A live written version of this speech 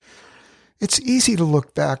It's easy to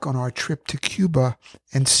look back on our trip to Cuba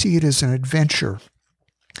and see it as an adventure,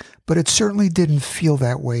 but it certainly didn't feel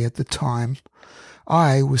that way at the time.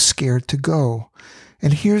 I was scared to go,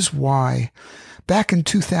 and here's why. Back in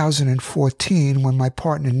 2014, when my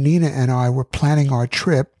partner Nina and I were planning our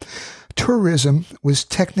trip, tourism was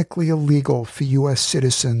technically illegal for U.S.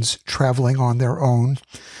 citizens traveling on their own.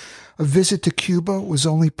 A visit to Cuba was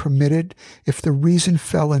only permitted if the reason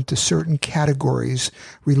fell into certain categories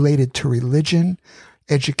related to religion,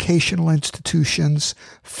 educational institutions,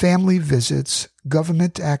 family visits,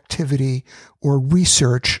 government activity, or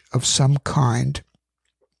research of some kind.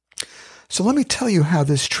 So let me tell you how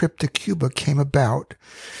this trip to Cuba came about.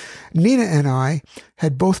 Nina and I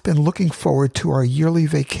had both been looking forward to our yearly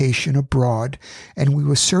vacation abroad, and we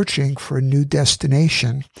were searching for a new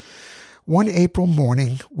destination. One April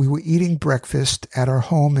morning, we were eating breakfast at our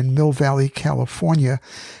home in Mill Valley, California,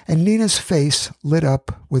 and Nina's face lit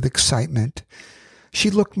up with excitement. She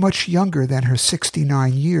looked much younger than her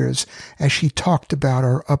 69 years as she talked about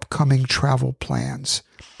our upcoming travel plans.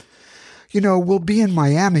 "You know, we'll be in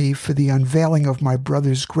Miami for the unveiling of my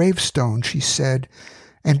brother's gravestone," she said,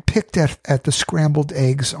 and picked at the scrambled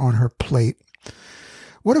eggs on her plate.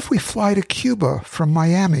 "What if we fly to Cuba from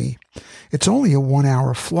Miami? It's only a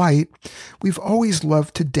 1-hour flight. We've always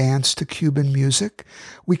loved to dance to Cuban music.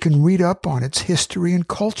 We can read up on its history and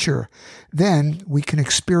culture. Then we can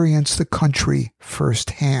experience the country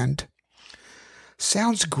firsthand."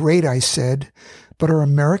 "Sounds great," I said, "but are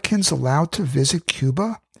Americans allowed to visit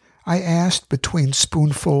Cuba?" I asked between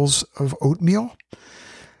spoonfuls of oatmeal.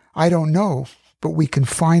 "I don't know, but we can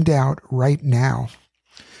find out right now."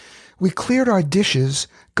 We cleared our dishes,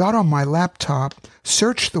 got on my laptop,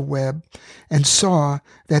 searched the web, and saw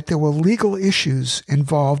that there were legal issues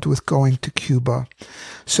involved with going to Cuba.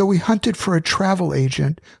 So we hunted for a travel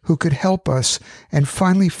agent who could help us and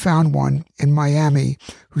finally found one in Miami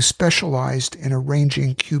who specialized in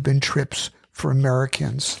arranging Cuban trips for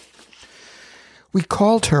Americans. We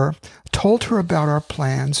called her, told her about our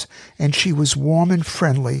plans, and she was warm and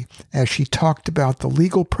friendly as she talked about the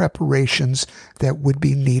legal preparations that would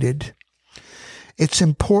be needed. "It's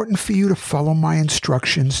important for you to follow my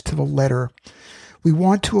instructions to the letter. We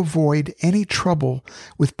want to avoid any trouble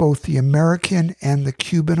with both the American and the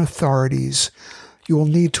Cuban authorities. You will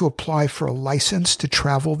need to apply for a license to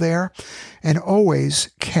travel there and always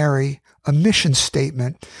carry a mission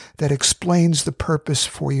statement that explains the purpose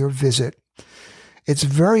for your visit. It's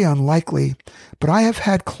very unlikely, but I have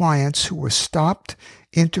had clients who were stopped,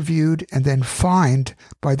 interviewed, and then fined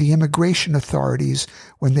by the immigration authorities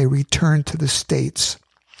when they returned to the States.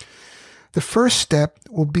 The first step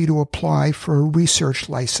will be to apply for a research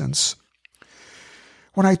license."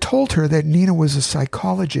 When I told her that Nina was a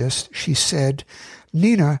psychologist, she said,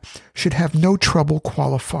 "Nina should have no trouble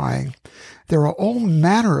qualifying. There are all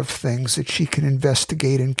manner of things that she can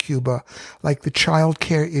investigate in Cuba, like the child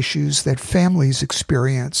care issues that families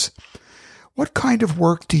experience." "What kind of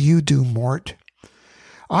work do you do, Mort?"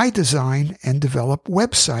 "I design and develop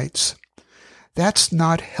websites." "That's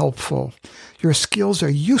not helpful. Your skills are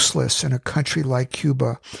useless in a country like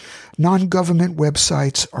Cuba. Non-government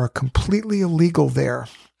websites are completely illegal there."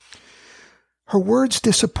 Her words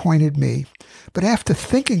disappointed me, but after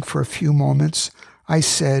thinking for a few moments, I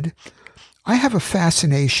said, "I have a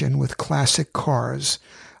fascination with classic cars.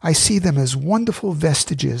 I see them as wonderful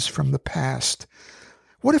vestiges from the past.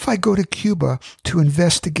 What if I go to Cuba to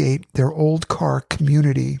investigate their old car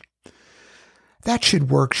community?" "That should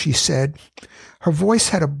work," she said. Her voice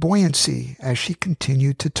had a buoyancy as she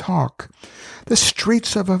continued to talk. "The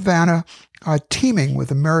streets of Havana are teeming with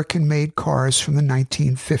American-made cars from the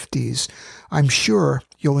 1950s. I'm sure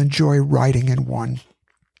you'll enjoy riding in one."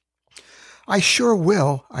 "I sure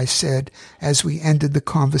will," I said as we ended the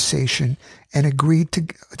conversation and agreed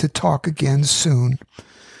to talk again soon.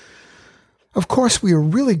 Of course, we were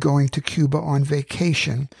really going to Cuba on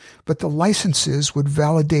vacation, but the licenses would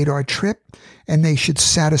validate our trip and they should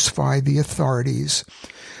satisfy the authorities.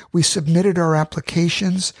 We submitted our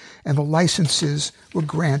applications and the licenses were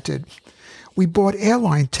granted. We bought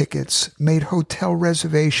airline tickets, made hotel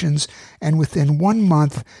reservations, and within 1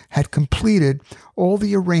 month had completed all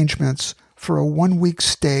the arrangements for a 1-week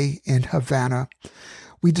stay in Havana.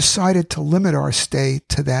 We decided to limit our stay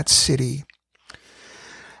to that city.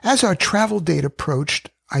 As our travel date approached,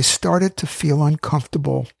 I started to feel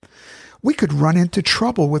uncomfortable. We could run into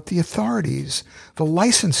trouble with the authorities. The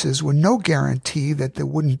licenses were no guarantee that there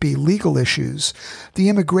wouldn't be legal issues. The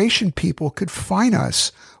immigration people could fine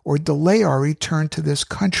us or delay our return to this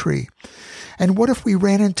country. And what if we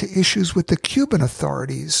ran into issues with the Cuban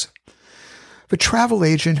authorities? The travel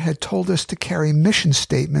agent had told us to carry mission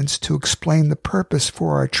statements to explain the purpose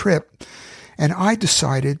for our trip, and I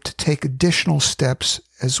decided to take additional steps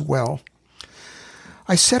as well.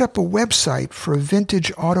 I set up a website for a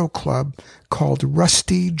vintage auto club called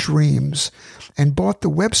Rusty Dreams and bought the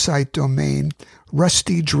website domain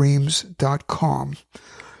rustydreams.com.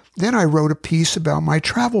 Then I wrote a piece about my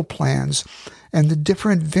travel plans and the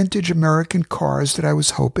different vintage American cars that I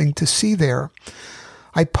was hoping to see there.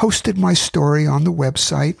 I posted my story on the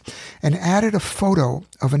website and added a photo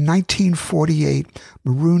of a 1948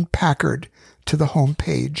 maroon Packard to the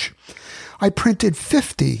homepage. I printed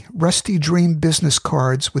 50 Rusty Dream business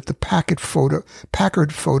cards with the Packard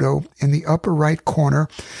photo in the upper right corner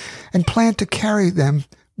and planned to carry them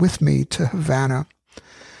with me to Havana.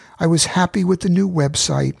 I was happy with the new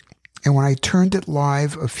website, and when I turned it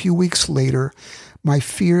live a few weeks later, my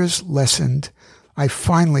fears lessened. I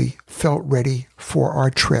finally felt ready for our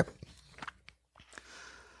trip.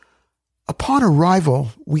 Upon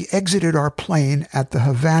arrival, we exited our plane at the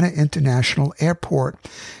Havana International Airport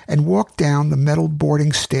and walked down the metal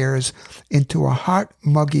boarding stairs into a hot,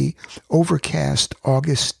 muggy, overcast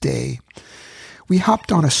August day. We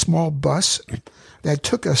hopped on a small bus that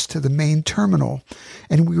took us to the main terminal,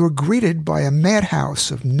 and we were greeted by a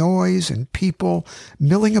madhouse of noise and people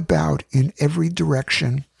milling about in every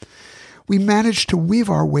direction. We managed to weave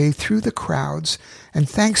our way through the crowds, and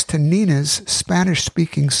thanks to Nina's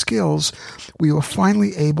Spanish-speaking skills, we were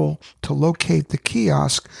finally able to locate the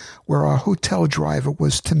kiosk where our hotel driver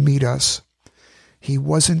was to meet us. He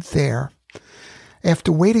wasn't there.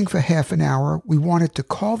 After waiting for half an hour, we wanted to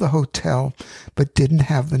call the hotel, but didn't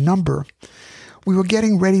have the number. We were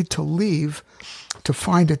getting ready to leave to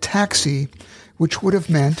find a taxi, which would have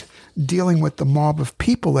meant dealing with the mob of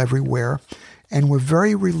people everywhere, and were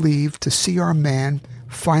very relieved to see our man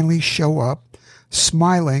finally show up,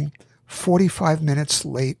 smiling, 45 minutes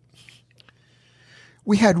late.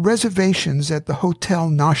 We had reservations at the Hotel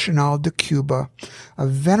Nacional de Cuba, a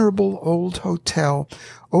venerable old hotel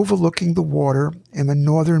overlooking the water in the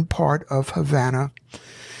northern part of Havana.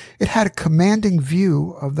 It had a commanding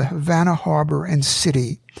view of the Havana harbor and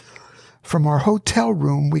city. From our hotel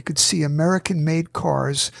room, we could see American-made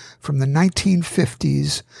cars from the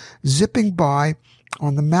 1950s zipping by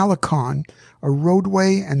on the Malecon, a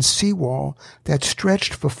roadway and seawall that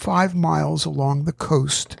stretched for 5 miles along the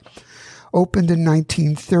coast. Opened in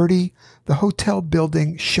 1930, the hotel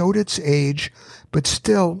building showed its age, but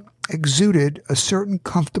still exuded a certain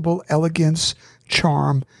comfortable elegance,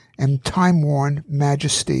 charm, and time-worn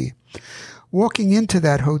majesty. Walking into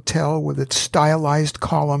that hotel with its stylized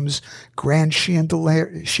columns, grand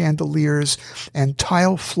chandeliers, and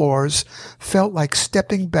tile floors felt like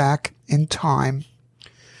stepping back in time.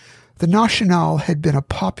 The Nacional had been a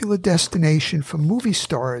popular destination for movie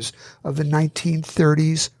stars of the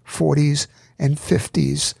 1930s, 40s, and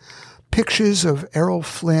 50s. Pictures of Errol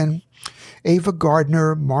Flynn, Ava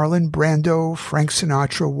Gardner, Marlon Brando, Frank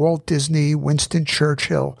Sinatra, Walt Disney, Winston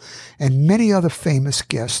Churchill, and many other famous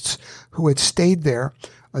guests who had stayed there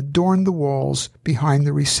adorned the walls behind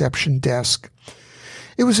the reception desk.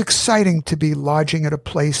 It was exciting to be lodging at a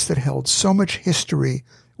place that held so much history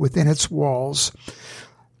within its walls.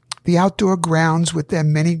 The outdoor grounds with their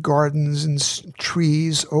many gardens and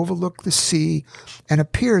trees overlooked the sea and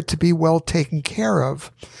appeared to be well taken care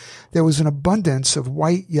of. There was an abundance of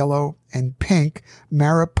white, yellow, and pink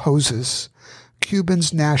mariposas,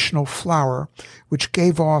 Cuba's national flower, which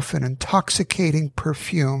gave off an intoxicating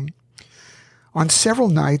perfume. On several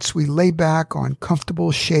nights, we lay back on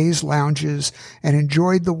comfortable chaise lounges and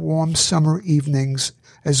enjoyed the warm summer evenings,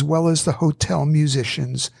 as well as the hotel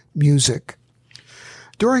musicians' music.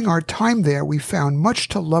 During our time there, we found much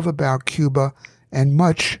to love about Cuba and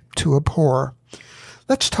much to abhor.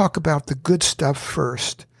 Let's talk about the good stuff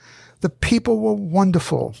first. The people were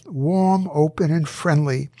wonderful, warm, open, and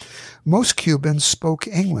friendly. Most Cubans spoke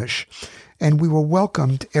English, and we were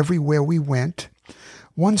welcomed everywhere we went.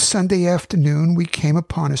 One Sunday afternoon, we came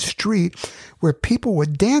upon a street where people were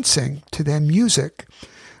dancing to their music.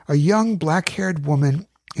 A young black-haired woman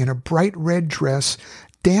in a bright red dress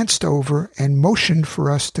danced over and motioned for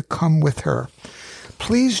us to come with her.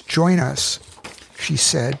 "Please join us," she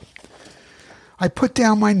said. I put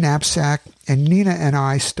down my knapsack, and Nina and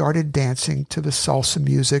I started dancing to the salsa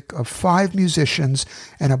music of 5 musicians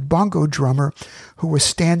and a bongo drummer who were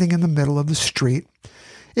standing in the middle of the street.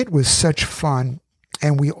 It was such fun,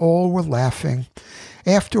 and we all were laughing.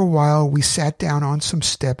 After a while, we sat down on some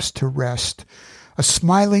steps to rest. A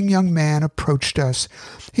smiling young man approached us.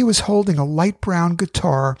 He was holding a light brown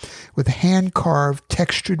guitar with hand-carved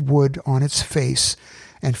textured wood on its face,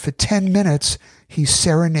 and for 10 minutes he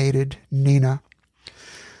serenaded Nina.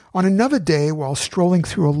 On another day, while strolling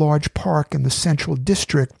through a large park in the Central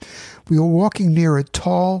District, we were walking near a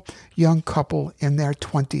tall, young couple in their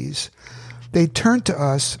 20s. They turned to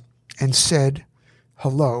us and said,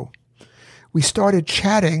 "Hello." We started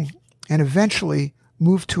chatting and eventually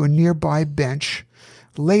moved to a nearby bench.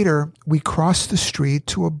 Later, we crossed the street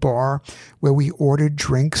to a bar where we ordered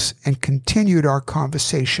drinks and continued our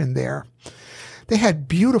conversation there. They had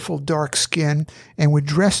beautiful dark skin and were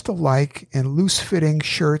dressed alike in loose-fitting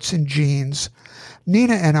shirts and jeans.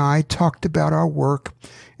 Nina and I talked about our work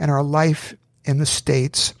and our life in the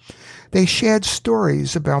States. They shared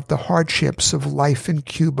stories about the hardships of life in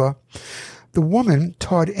Cuba. The woman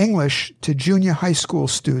taught English to junior high school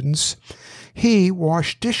students. He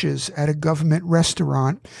washed dishes at a government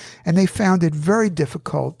restaurant, and they found it very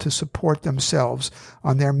difficult to support themselves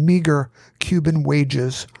on their meager Cuban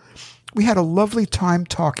wages. We had a lovely time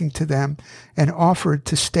talking to them and offered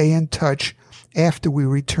to stay in touch after we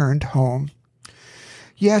returned home.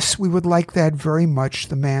 "Yes, we would like that very much,"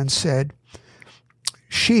 the man said.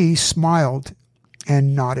 She smiled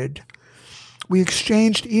and nodded. We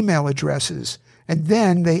exchanged email addresses, and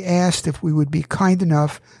then they asked if we would be kind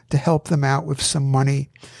enough to help them out with some money.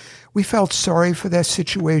 We felt sorry for their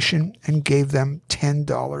situation and gave them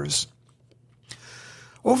 $10.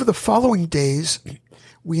 Over the following days,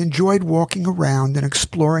 we enjoyed walking around and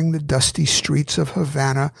exploring the dusty streets of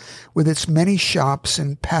Havana with its many shops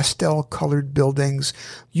and pastel-colored buildings,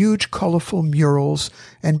 huge colorful murals,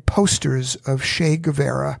 and posters of Che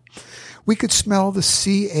Guevara. We could smell the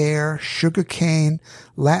sea air, sugar cane,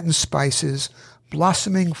 Latin spices,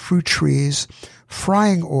 blossoming fruit trees,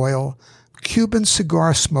 frying oil, Cuban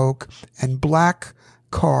cigar smoke, and black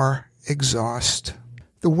car exhaust.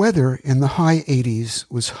 The weather in the high 80s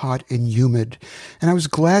was hot and humid, and I was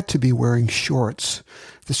glad to be wearing shorts.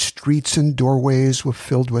 The streets and doorways were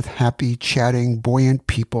filled with happy, chatting, buoyant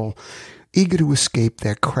people, eager to escape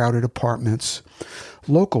their crowded apartments.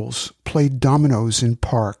 Locals played dominoes in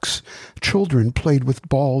parks, children played with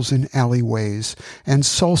balls in alleyways, and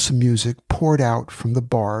salsa music poured out from the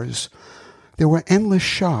bars. There were endless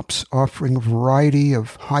shops offering a variety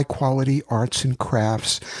of high-quality arts and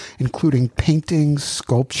crafts, including paintings,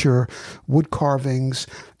 sculpture, wood carvings,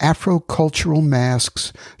 Afro-cultural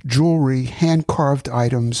masks, jewelry, hand-carved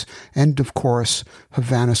items, and, of course,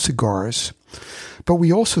 Havana cigars. But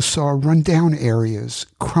we also saw rundown areas,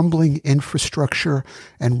 crumbling infrastructure,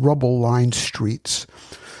 and rubble-lined streets.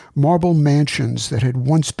 Marble mansions that had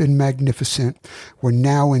once been magnificent were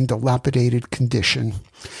now in dilapidated condition.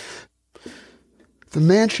 The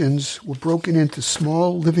mansions were broken into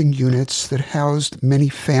small living units that housed many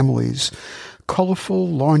families. Colorful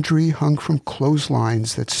laundry hung from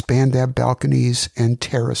clotheslines that spanned their balconies and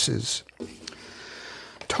terraces.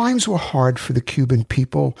 Times were hard for the Cuban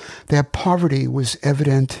people. Their poverty was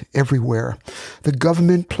evident everywhere. The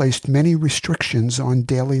government placed many restrictions on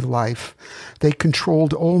daily life. They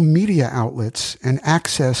controlled all media outlets, and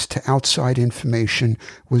access to outside information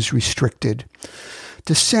was restricted.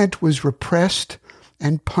 Dissent was repressed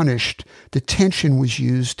and punished. Detention was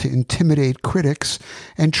used to intimidate critics,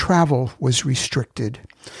 and travel was restricted.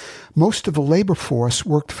 Most of the labor force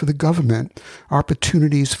worked for the government.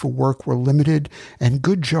 Opportunities for work were limited, and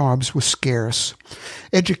good jobs were scarce.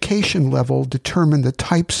 Education level determined the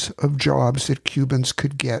types of jobs that Cubans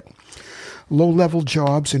could get. Low-level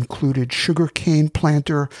jobs included sugarcane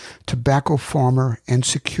planter, tobacco farmer, and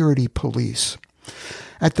security police.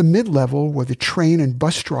 At the mid-level were the train and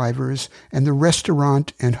bus drivers and the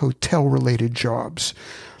restaurant and hotel-related jobs.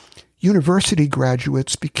 University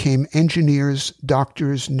graduates became engineers,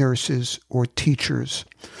 doctors, nurses, or teachers.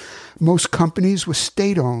 Most companies were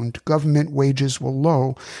state-owned, government wages were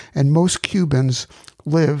low, and most Cubans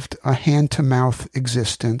lived a hand-to-mouth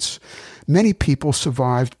existence. Many people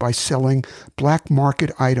survived by selling black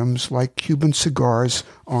market items like Cuban cigars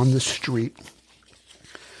on the street.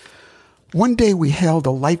 One day we hailed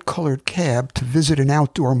a light-colored cab to visit an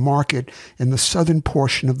outdoor market in the southern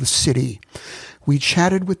portion of the city. We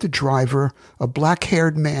chatted with the driver, a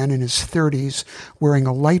black-haired man in his 30s wearing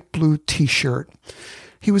a light blue T-shirt.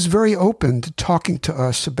 He was very open to talking to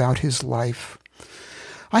us about his life.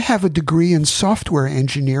 "I have a degree in software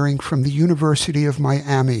engineering from the University of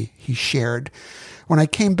Miami," he shared. "When I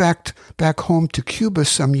came back home to Cuba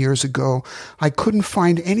some years ago, I couldn't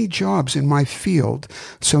find any jobs in my field,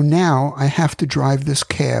 so now I have to drive this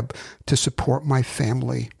cab to support my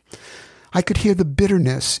family." I could hear the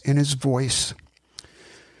bitterness in his voice.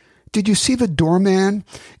 "Did you see the doorman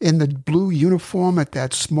in the blue uniform at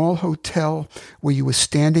that small hotel where you were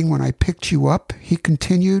standing when I picked you up?" he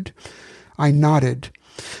continued. I nodded.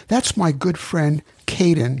 That's my good friend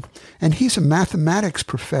Caden, and he's a mathematics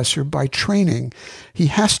professor by training. He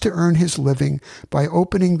has to earn his living by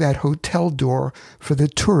opening that hotel door for the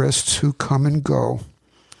tourists who come and go.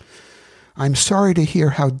 I'm sorry to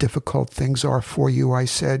hear how difficult things are for you, I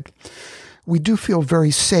said. We do feel very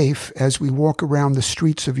safe as we walk around the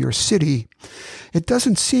streets of your city. It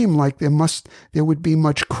doesn't seem like there would be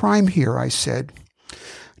much crime here, I said.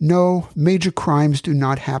 No, major crimes do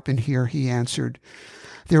not happen here, he answered.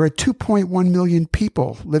 There are 2.1 million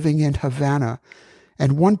people living in Havana,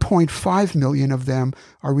 and 1.5 million of them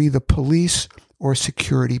are either police or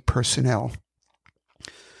security personnel.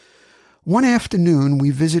 One afternoon,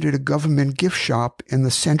 we visited a government gift shop in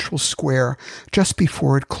the central square just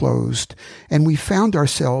before it closed, and we found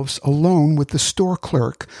ourselves alone with the store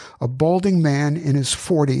clerk, a balding man in his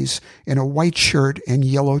 40s in a white shirt and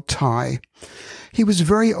yellow tie. He was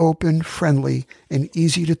very open, friendly, and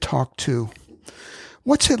easy to talk to.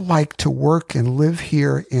 "What's it like to work and live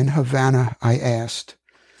here in Havana?" I asked.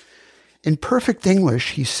 In perfect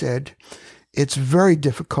English, he said, "It's very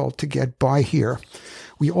difficult to get by here.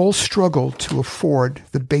 We all struggle to afford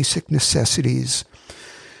the basic necessities."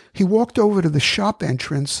 He walked over to the shop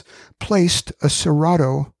entrance, placed a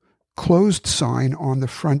Cerrado closed sign on the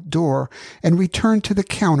front door, and returned to the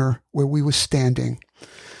counter where we were standing.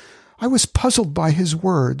 I was puzzled by his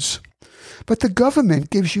words. "But the government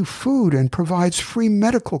gives you food and provides free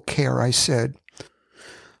medical care," I said.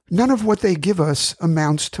 "None of what they give us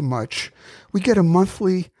amounts to much. We get a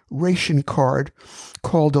monthly ration card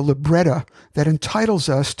called a libreta that entitles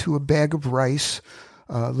us to a bag of rice,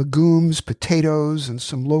 legumes, potatoes, and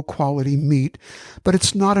some low-quality meat, but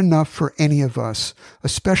it's not enough for any of us,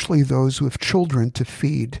 especially those with children to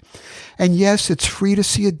feed. And yes, it's free to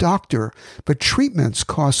see a doctor, but treatments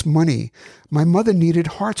cost money. My mother needed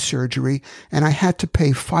heart surgery, and I had to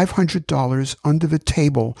pay $500 under the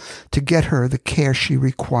table to get her the care she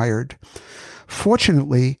required.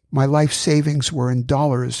 Fortunately, my life savings were in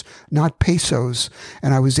dollars, not pesos,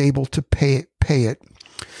 and I was able to pay it.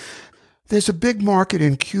 There's a big market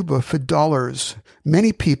in Cuba for dollars.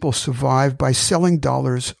 Many people survive by selling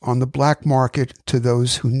dollars on the black market to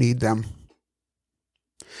those who need them."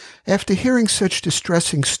 After hearing such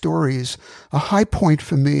distressing stories, a high point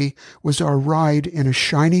for me was our ride in a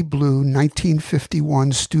shiny blue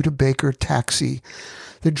 1951 Studebaker taxi.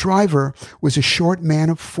 The driver was a short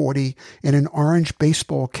man of 40 in an orange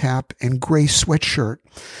baseball cap and gray sweatshirt.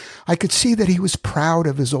 I could see that he was proud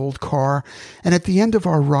of his old car, and at the end of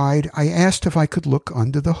our ride, I asked if I could look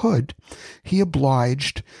under the hood. He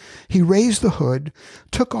obliged. He raised the hood,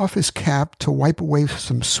 took off his cap to wipe away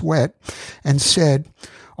some sweat, and said,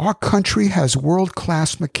 "Our country has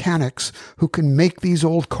world-class mechanics who can make these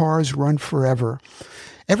old cars run forever.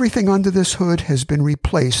 Everything under this hood has been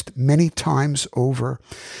replaced many times over."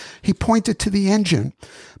 He pointed to the engine.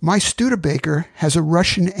 "My Studebaker has a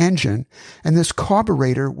Russian engine, and this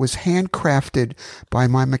carburetor was handcrafted by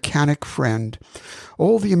my mechanic friend.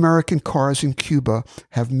 All the American cars in Cuba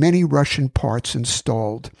have many Russian parts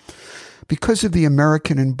installed. Because of the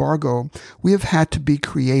American embargo, we have had to be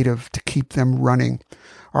creative to keep them running.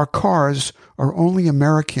 Our cars are only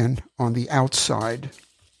American on the outside."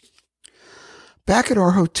 Back at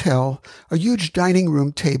our hotel, a huge dining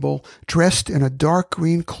room table dressed in a dark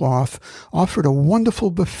green cloth offered a wonderful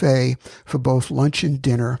buffet for both lunch and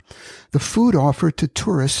dinner. The food offered to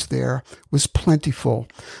tourists there was plentiful,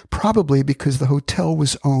 probably because the hotel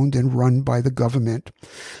was owned and run by the government.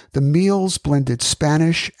 The meals blended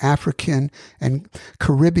Spanish, African, and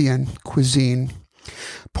Caribbean cuisine.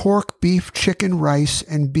 Pork, beef, chicken, rice,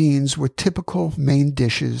 and beans were typical main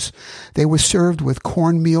dishes. They were served with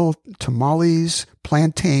cornmeal, tamales,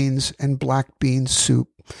 plantains, and black bean soup.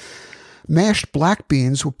 Mashed black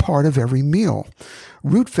beans were part of every meal.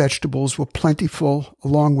 Root vegetables were plentiful,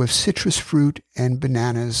 along with citrus fruit and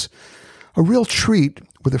bananas. A real treat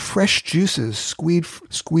were the fresh juices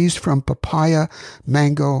squeezed from papaya,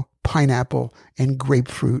 mango, pineapple, and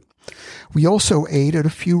grapefruit. We also ate at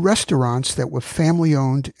a few restaurants that were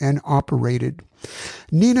family-owned and operated.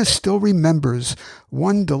 Nina still remembers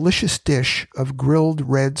one delicious dish of grilled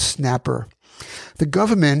red snapper. The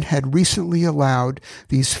government had recently allowed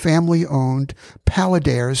these family-owned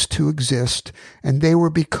paladares to exist, and they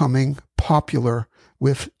were becoming popular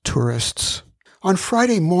with tourists. On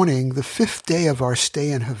Friday morning, the 5th day of our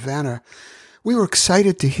stay in Havana, we were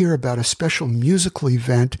excited to hear about a special musical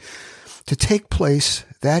event to take place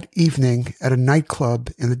that evening at a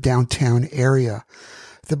nightclub in the downtown area.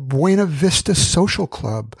 the Buena Vista Social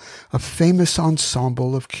Club, a famous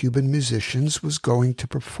ensemble of Cuban musicians, was going to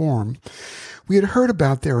perform. We had heard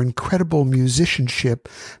about their incredible musicianship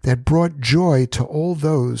that brought joy to all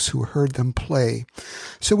those who heard them play,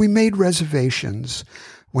 so we made reservations.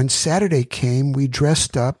 When Saturday came, we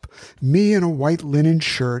dressed up, me in a white linen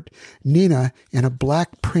shirt, Nina in a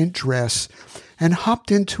black print dress, and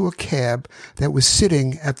hopped into a cab that was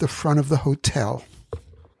sitting at the front of the hotel.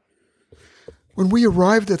 When we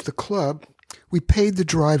arrived at the club, we paid the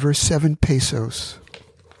driver 7 pesos.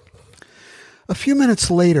 A few minutes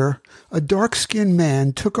later, a dark-skinned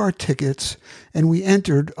man took our tickets, and we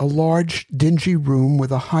entered a large, dingy room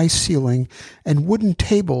with a high ceiling and wooden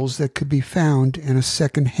tables that could be found in a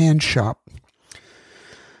second-hand shop.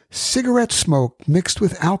 Cigarette smoke mixed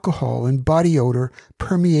with alcohol and body odor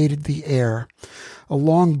permeated the air. A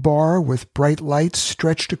long bar with bright lights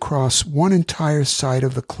stretched across one entire side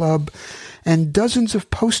of the club, and dozens of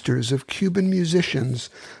posters of Cuban musicians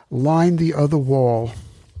lined the other wall.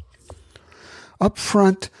 Up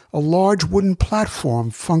front, a large wooden platform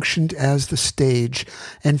functioned as the stage,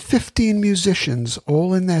 and 15 musicians,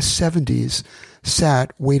 all in their 70s,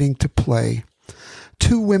 sat waiting to play.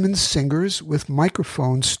 2 women singers with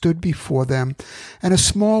microphones stood before them, and a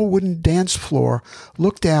small wooden dance floor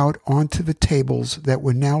looked out onto the tables that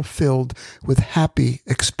were now filled with happy,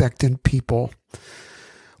 expectant people.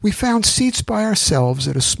 We found seats by ourselves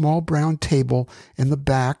at a small brown table in the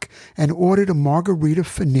back and ordered a margarita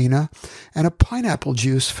for Nina and a pineapple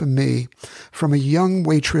juice for me from a young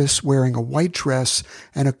waitress wearing a white dress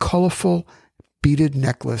and a colorful beaded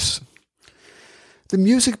necklace. The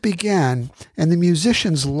music began, and the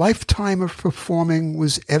musicians' lifetime of performing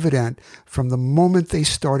was evident from the moment they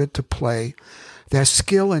started to play. Their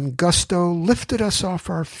skill and gusto lifted us off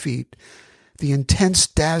our feet. The intense,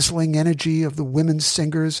 dazzling energy of the women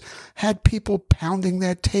singers had people pounding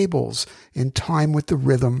their tables in time with the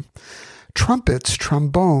rhythm. Trumpets,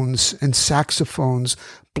 trombones, and saxophones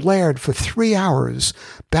blared for 3 hours,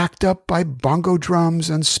 backed up by bongo drums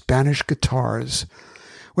and Spanish guitars.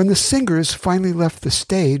 When the singers finally left the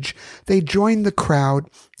stage, they joined the crowd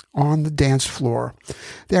on the dance floor.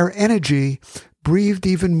 Their energy breathed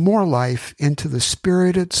even more life into the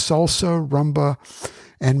spirited salsa, rumba,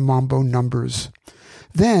 and mambo numbers.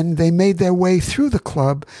 Then they made their way through the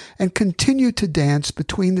club and continued to dance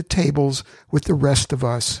between the tables with the rest of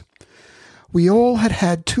us. We all had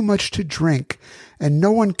had too much to drink, and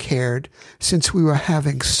no one cared since we were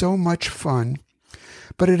having so much fun.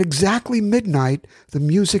 But at exactly midnight, the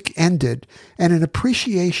music ended, and in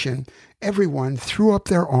appreciation, everyone threw up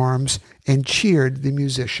their arms and cheered the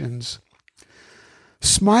musicians.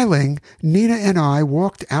 Smiling, Nina and I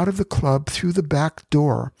walked out of the club through the back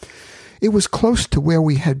door. It was close to where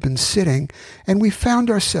we had been sitting, and we found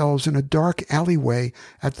ourselves in a dark alleyway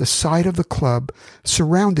at the side of the club,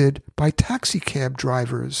 surrounded by taxicab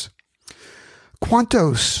drivers.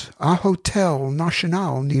 "¿Cuántos a Hotel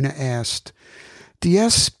Nacional?" Nina asked.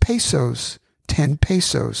 "10 pesos, 10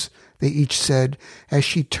 pesos, they each said as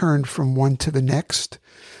she turned from one to the next.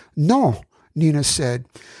 "No," Nina said.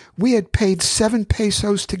 We had paid 7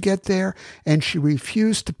 pesos to get there, and she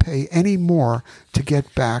refused to pay any more to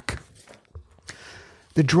get back.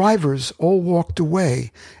 The drivers all walked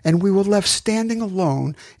away, and we were left standing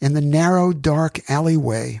alone in the narrow, dark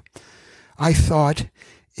alleyway. I thought,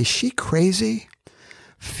 is she crazy?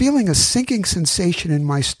 Feeling a sinking sensation in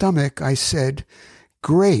my stomach, I said,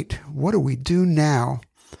 "Great, what do we do now?"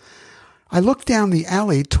 I looked down the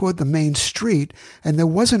alley toward the main street, and there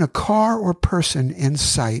wasn't a car or person in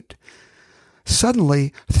sight.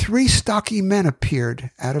 Suddenly, 3 stocky men appeared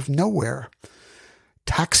out of nowhere.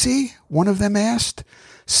 "Taxi?" one of them asked.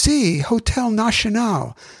 "Sí, Hotel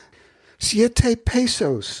Nacional. 7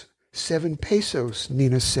 pesos. 7 pesos,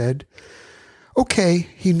 Nina said. "Okay,"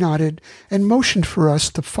 he nodded, and motioned for us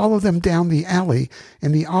to follow them down the alley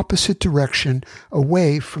in the opposite direction,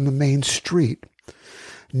 away from the main street.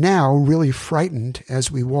 Now, really frightened as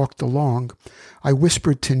we walked along, I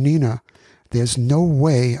whispered to Nina, "There's no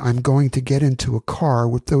way I'm going to get into a car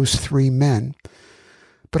with those 3 men."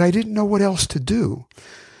 But I didn't know what else to do.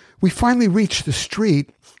 We finally reached the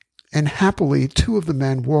street, and happily 2 of the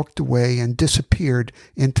men walked away and disappeared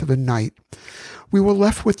into the night. We were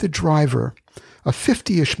left with the driver, a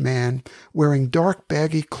 50-ish man wearing dark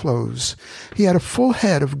baggy clothes. He had a full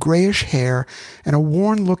head of grayish hair and a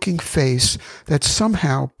worn-looking face that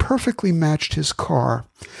somehow perfectly matched his car.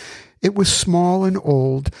 It was small and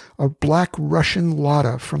old, a black Russian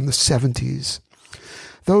Lada from the 70s.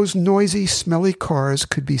 Those noisy, smelly cars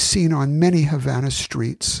could be seen on many Havana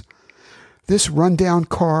streets. This rundown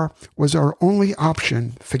car was our only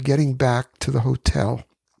option for getting back to the hotel.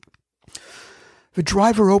 The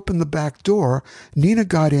driver opened the back door, Nina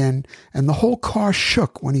got in, and the whole car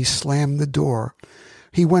shook when he slammed the door.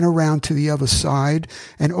 He went around to the other side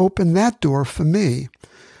and opened that door for me.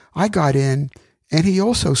 I got in, and he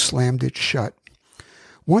also slammed it shut.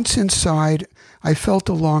 Once inside, I felt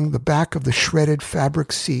along the back of the shredded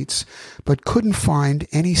fabric seats, but couldn't find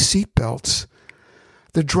any seat belts.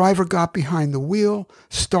 The driver got behind the wheel,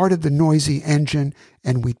 started the noisy engine,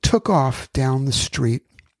 and we took off down the street.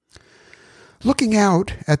 Looking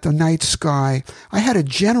out at the night sky, I had a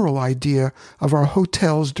general idea of our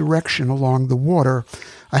hotel's direction along the water,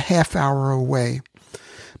 a half-hour away.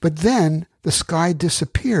 But then the sky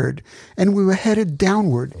disappeared, and we were headed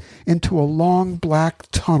downward into a long black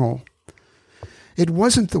tunnel. It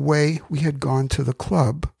wasn't the way we had gone to the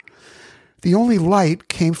club. The only light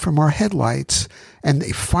came from our headlights, and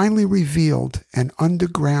they finally revealed an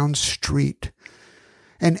underground street.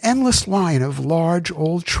 An endless line of large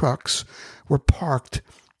old trucks were parked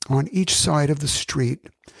on each side of the street.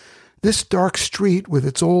 This dark street with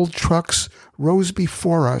its old trucks rose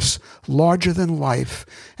before us, larger than life,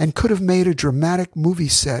 and could have made a dramatic movie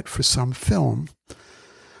set for some film.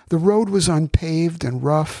 The road was unpaved and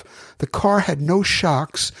rough, the car had no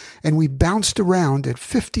shocks, and we bounced around at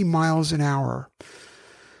 50 miles an hour.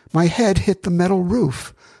 My head hit the metal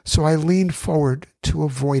roof, so I leaned forward to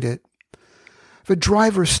avoid it. The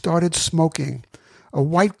driver started smoking. A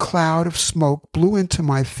white cloud of smoke blew into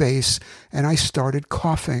my face, and I started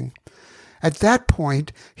coughing. At that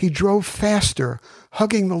point, he drove faster,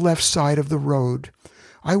 hugging the left side of the road.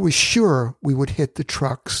 I was sure we would hit the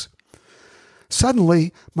trucks.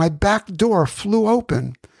 Suddenly, my back door flew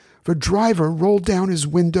open. The driver rolled down his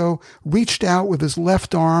window, reached out with his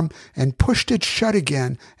left arm, and pushed it shut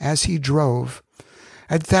again as he drove.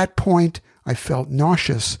 At that point, I felt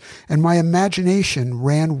nauseous, and my imagination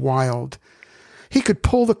ran wild. He could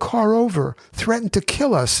pull the car over, threaten to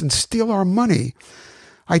kill us, and steal our money.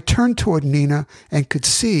 I turned toward Nina and could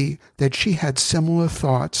see that she had similar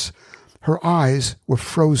thoughts. Her eyes were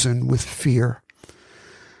frozen with fear.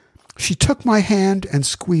 She took my hand and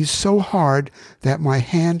squeezed so hard that my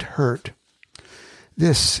hand hurt.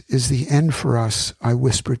 "This is the end for us," I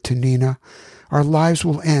whispered to Nina. "Our lives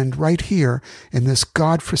will end right here in this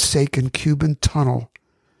God-forsaken Cuban tunnel.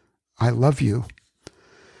 I love you."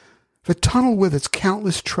 The tunnel with its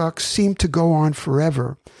countless trucks seemed to go on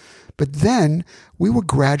forever. But then we were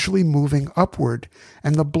gradually moving upward,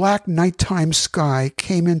 and the black nighttime sky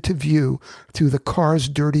came into view through the car's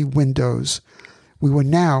dirty windows. We were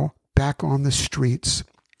now back on the streets.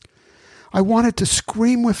 I wanted to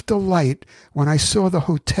scream with delight when I saw the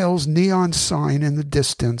hotel's neon sign in the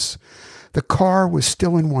distance. The car was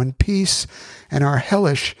still in one piece, and our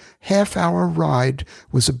hellish half-hour ride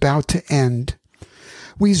was about to end.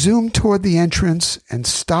 We zoomed toward the entrance and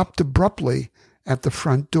stopped abruptly at the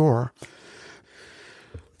front door.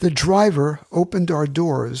 The driver opened our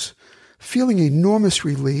doors. Feeling enormous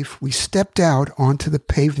relief, we stepped out onto the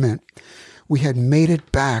pavement. We had made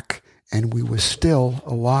it back, and we were still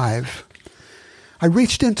alive. I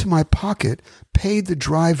reached into my pocket, paid the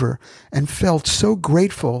driver, and felt so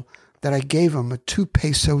grateful that I gave him a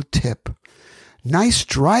 2-peso tip. "Nice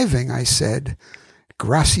driving," I said.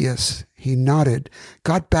 "Gracias." He nodded,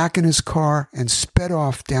 got back in his car, and sped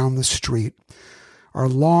off down the street. Our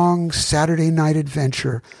long Saturday night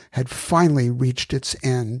adventure had finally reached its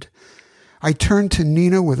end. I turned to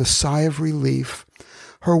Nina with a sigh of relief.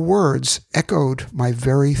 Her words echoed my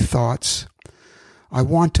very thoughts. "I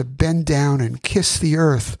want to bend down and kiss the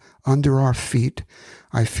earth under our feet.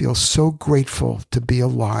 I feel so grateful to be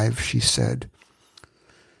alive," she said.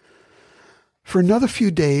 For another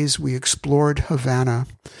few days, we explored Havana.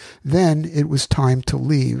 Then it was time to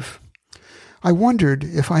leave. I wondered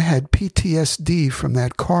if I had PTSD from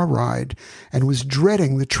that car ride and was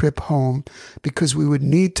dreading the trip home because we would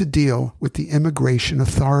need to deal with the immigration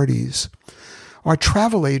authorities. Our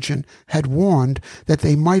travel agent had warned that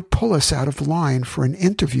they might pull us out of line for an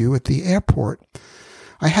interview at the airport.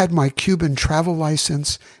 I had my Cuban travel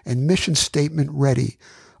license and mission statement ready,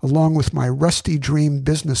 along with my Rusty Dream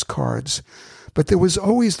business cards, but there was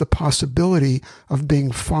always the possibility of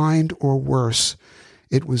being fined or worse.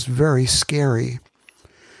 It was very scary.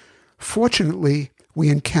 Fortunately, we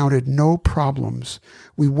encountered no problems.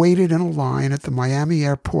 We waited in a line at the Miami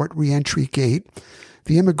Airport re-entry gate.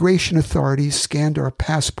 The immigration authorities scanned our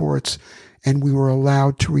passports, and we were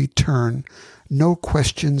allowed to return. No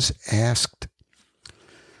questions asked.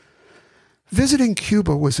 Visiting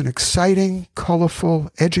Cuba was an exciting, colorful,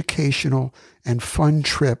 educational, and fun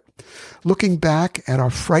trip. Looking back at our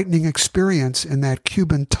frightening experience in that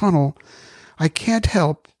Cuban tunnel, I can't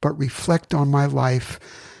help but reflect on my life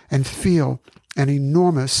and feel an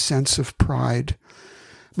enormous sense of pride.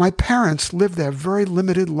 My parents lived their very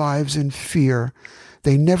limited lives in fear.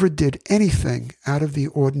 They never did anything out of the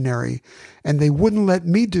ordinary, and they wouldn't let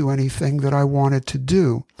me do anything that I wanted to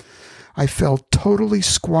do. I felt totally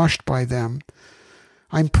squashed by them.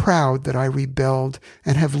 I'm proud that I rebelled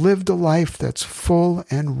and have lived a life that's full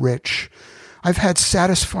and rich. I've had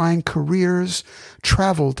satisfying careers,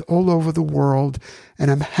 traveled all over the world,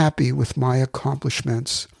 and I'm happy with my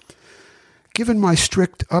accomplishments. Given my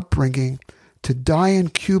strict upbringing, to die in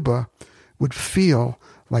Cuba would feel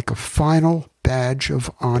like a final badge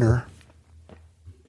of honor.